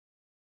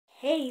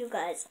Hey you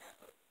guys,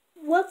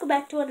 welcome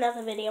back to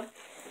another video.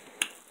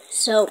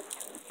 So,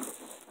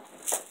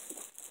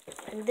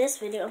 in this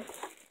video,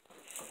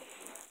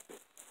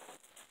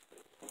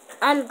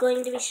 I'm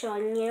going to be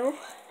showing you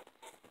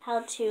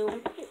how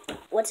to,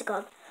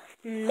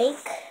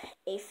 make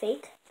a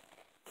fake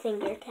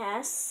finger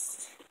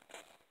cast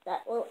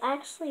that will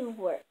actually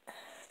work.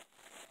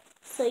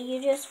 So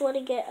you just want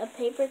to get a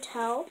paper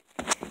towel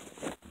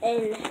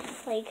and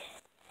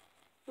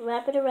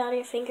wrap it around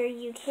your finger.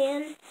 You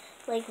can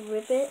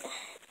rip it,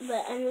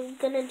 but I'm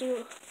gonna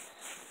do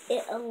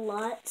it a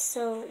lot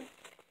so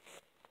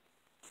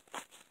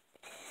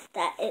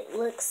that it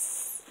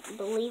looks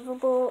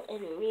believable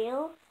and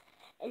real.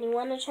 And you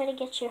want to try to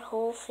get your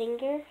whole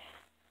finger,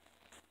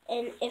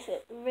 and if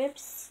it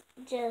rips,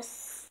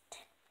 just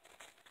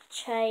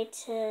try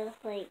to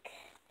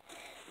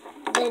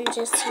then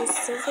just use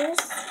scissors.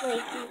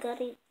 You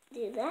gotta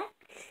do that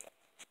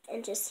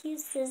and just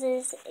use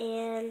scissors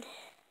and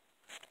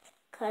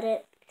cut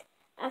it.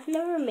 I've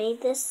never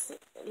made this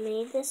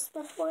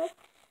before,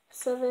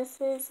 so this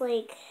is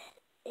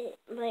it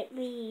might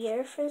be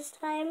your first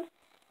time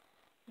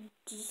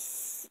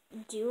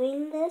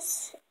doing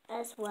this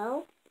as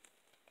well,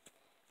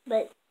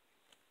 but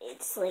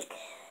it's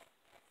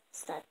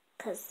stuck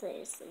because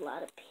there's a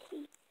lot of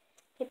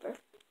paper.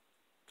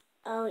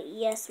 Oh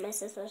yes, my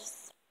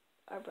scissors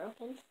are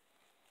broken,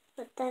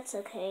 but that's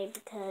okay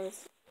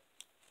because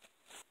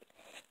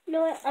you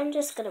know what? I'm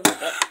just gonna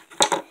rip it.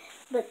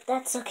 But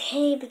that's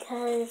okay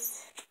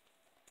because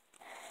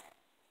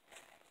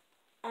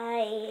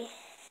I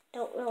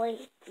don't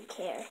really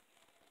care.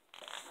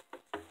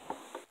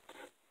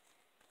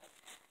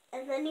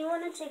 And then you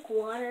want to take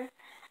water.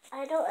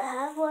 I don't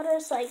have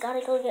water, so I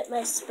gotta go get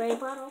my spray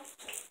bottle.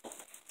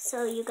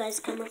 So you guys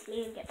come with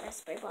me and get my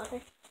spray bottle.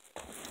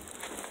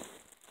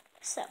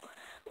 So,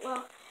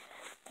 well,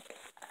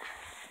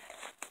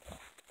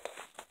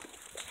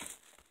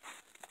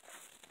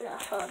 no,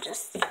 I'll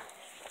just,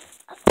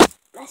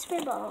 my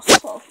spray bottle's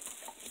full.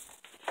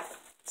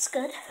 It's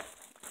good.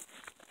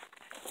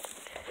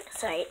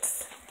 Sorry,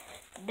 it's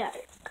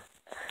dark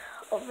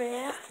over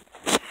there.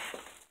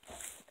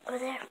 Over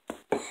there.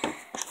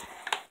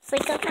 So I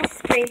got my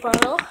spray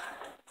bottle.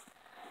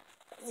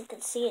 As you can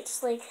see, it's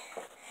this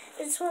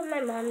is what my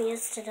mom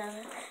used to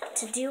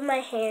do my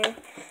hair.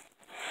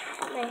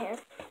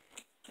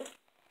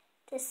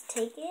 Just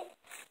take it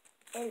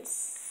and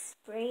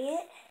spray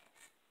it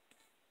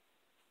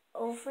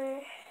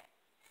over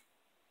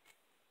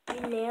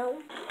your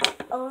nail,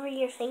 over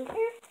your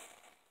finger,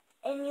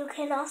 and you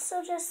can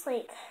also just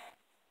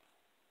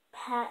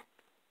pat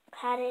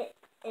it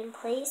in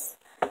place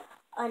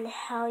on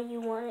how you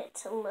want it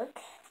to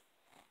look,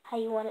 how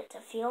you want it to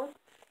feel.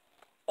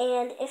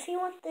 And if you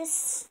want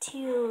this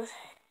to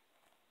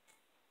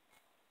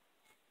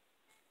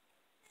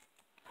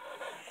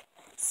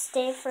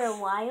stay for a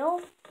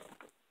while,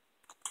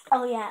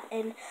 oh yeah,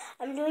 and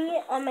I'm doing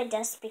it on my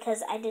desk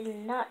because I did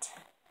not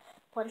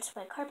want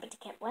my carpet to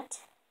get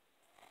wet.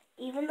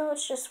 Even though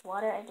it's just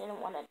water, I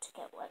didn't want it to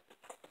get wet.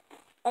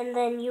 And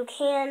then you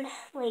can,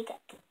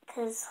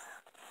 because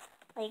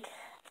I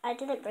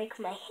didn't break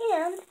my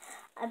hand,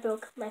 I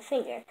broke my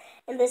finger.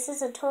 And this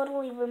is a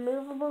totally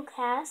removable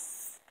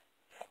cast.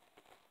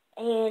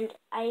 And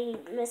I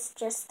missed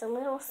just a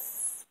little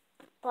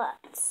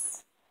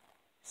spots.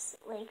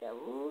 A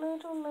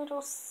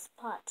little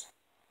spot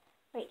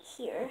right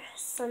here.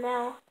 So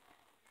now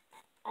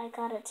I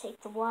gotta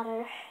take the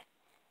water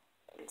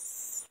and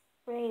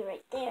spray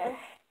right there.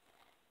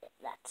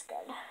 That's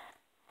good.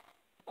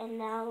 And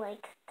now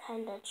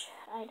kind of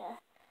try to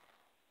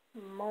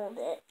mold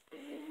it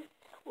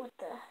with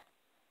the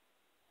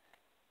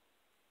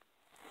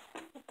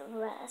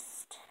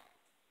rest.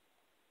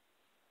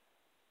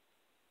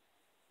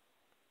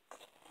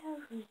 There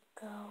we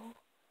go.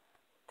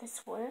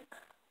 This work?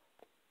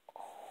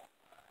 Oh,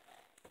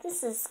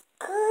 this is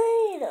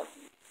good.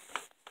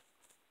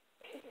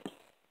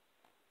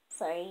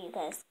 Sorry, you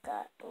guys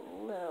got a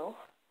little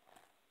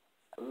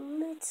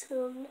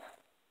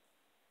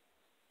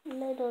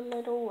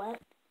wet.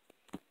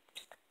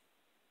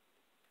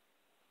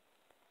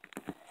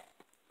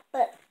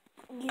 But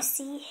you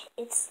see,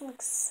 it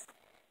looks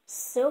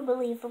so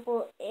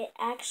believable. It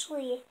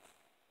actually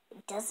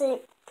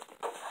doesn't,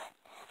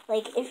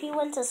 if you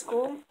went to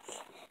school,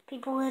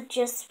 people would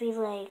just be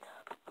like,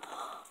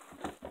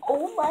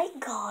 oh my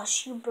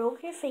gosh, you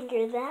broke your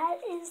finger.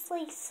 That is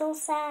so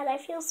sad. I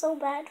feel so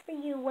bad for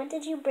you. When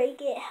did you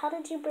break it? How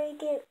did you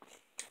break it?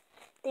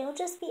 They'll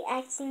just be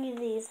asking you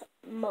these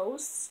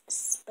most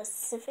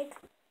specific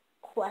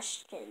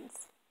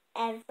questions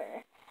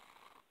ever.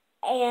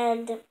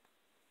 And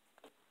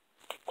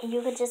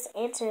you could just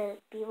answer,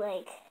 be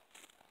like,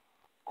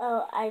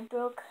 oh, I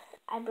broke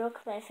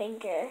my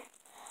finger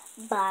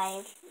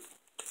by,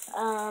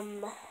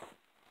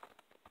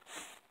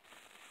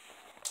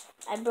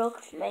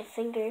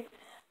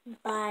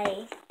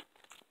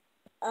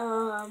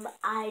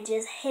 I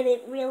just hit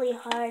it really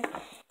hard,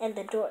 and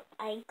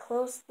I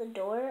closed the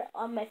door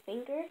on my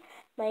finger.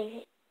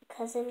 My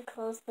cousin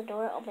closed the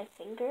door on my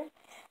finger,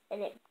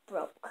 and it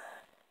broke.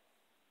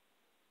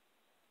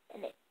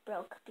 And it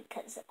broke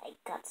because I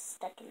got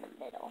stuck in the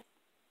middle.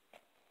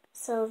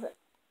 So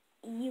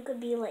you could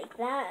be like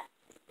that,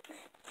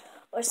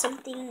 or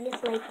something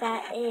like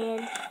that,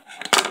 and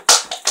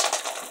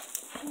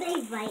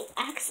they might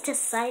ask to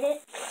sign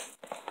it.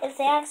 If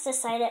they ask to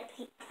sign it,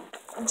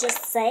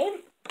 just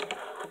say,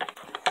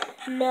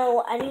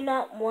 no, I do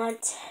not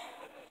want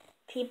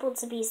people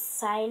to be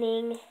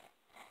signing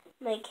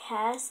my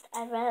cast.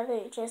 I'd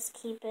rather just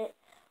keep it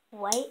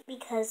white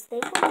because they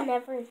will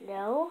never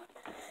know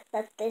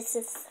that this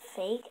is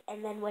fake.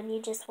 And then when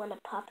you just want to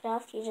pop it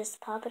off, you just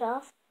pop it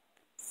off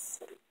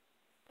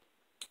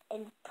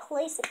and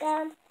place it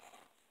down,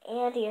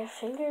 and your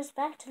finger is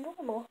back to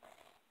normal.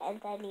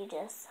 And then you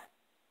just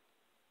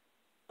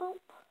boop,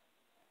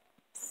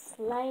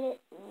 slide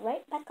it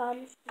right back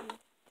on.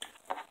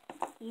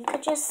 You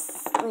could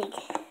just like,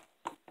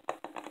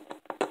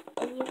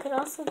 and you could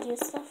also do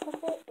stuff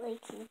with it. Like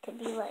you could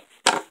be like,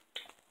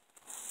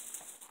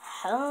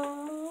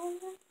 hello,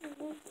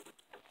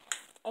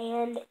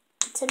 and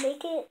to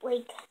make it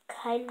like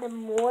kind of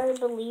more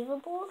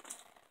believable,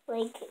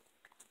 like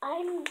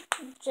I'm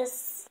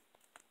just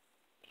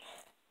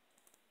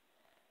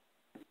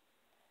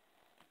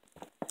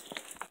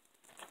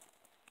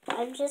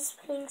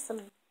putting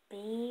some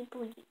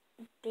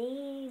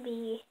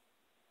baby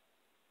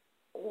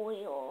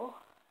oil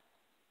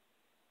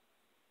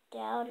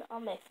down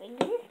on my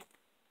finger,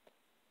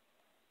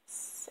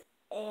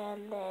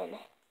 and then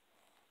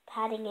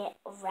patting it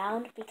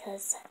around,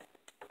 because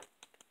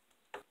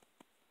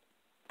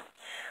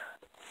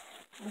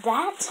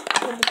that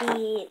would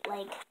be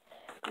like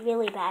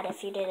really bad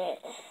if you did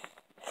it.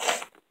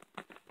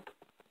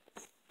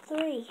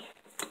 3.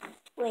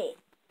 Wait.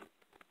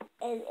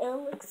 And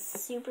it'll look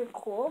super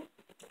cool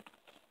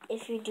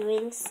if you're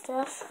doing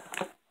stuff.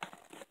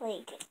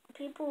 Like,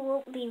 people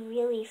won't be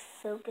really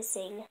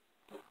focusing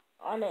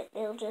on it.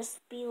 They'll just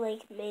be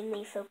like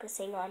mainly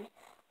focusing on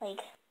like,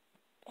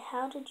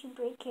 how did you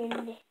break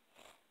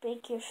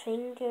your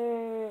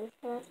finger?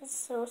 That is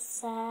so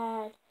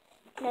sad.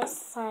 Can I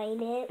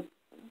sign it?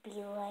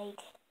 Be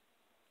like,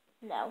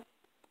 no.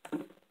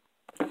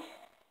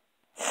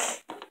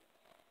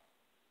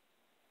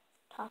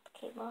 Top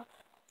came off,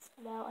 so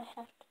now I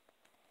have to.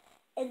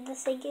 And the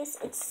thing is,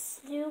 it's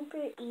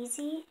super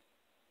easy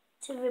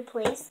to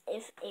replace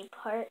if a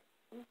part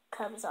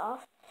comes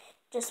off.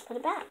 Just put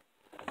it back.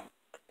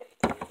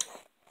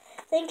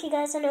 Thank you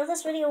guys. I know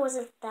this video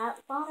wasn't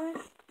that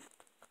long,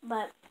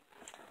 but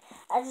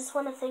I just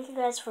want to thank you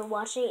guys for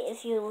watching.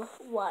 If you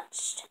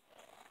watched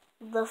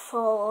the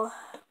full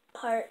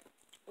part,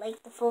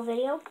 like the full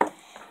video.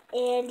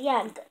 And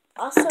yeah,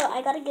 also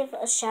I gotta give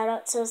a shout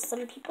out to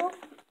some people.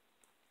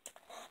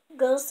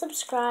 Go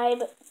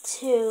subscribe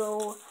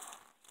to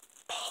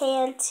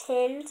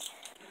Panton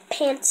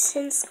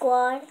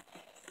Squad.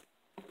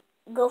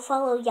 Go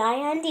follow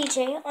Yaya and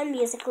DJ on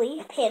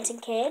Musical.ly, Panton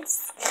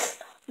Kids.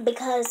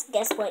 Because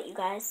guess what, you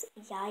guys?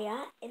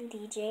 Yaya and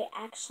DJ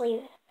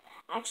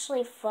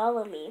actually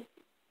follow me.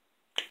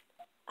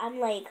 I'm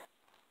like,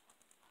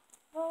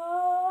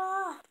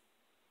 oh.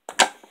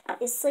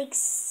 It's like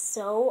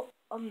so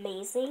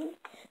amazing.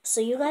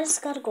 So you guys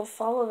gotta go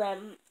follow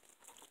them.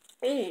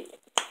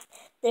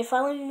 They're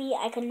following me.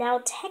 I can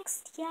now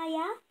text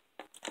Yaya.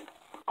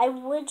 I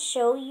would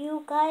show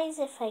you guys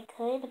if I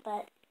could,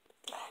 but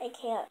I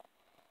can't.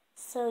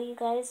 So you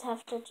guys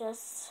have to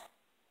just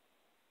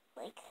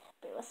like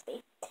bear with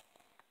me.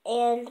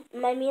 And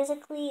my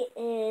Musical.ly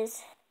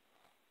is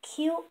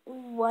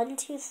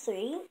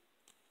Q123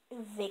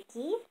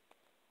 Vicky.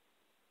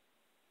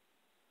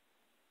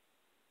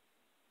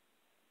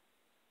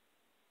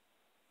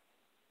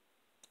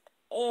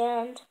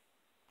 And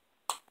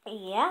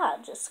yeah,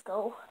 just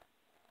go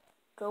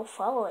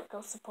follow it.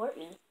 Go support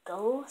me.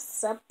 Go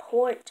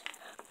support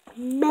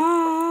me.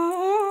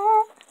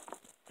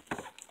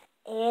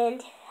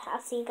 And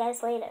I'll see you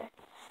guys later.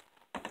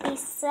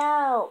 Peace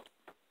out.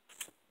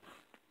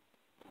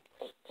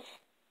 Wait.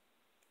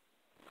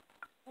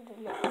 I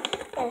don't know.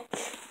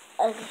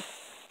 Okay.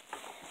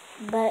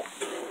 But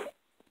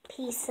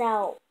peace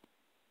out.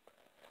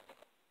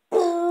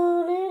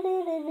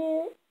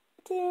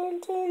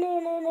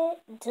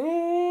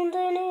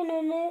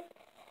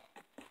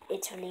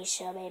 It's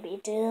Felicia,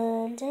 baby.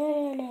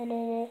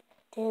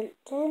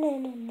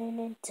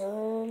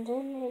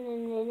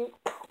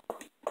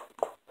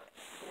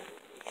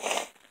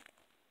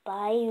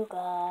 Bye, you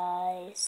guys.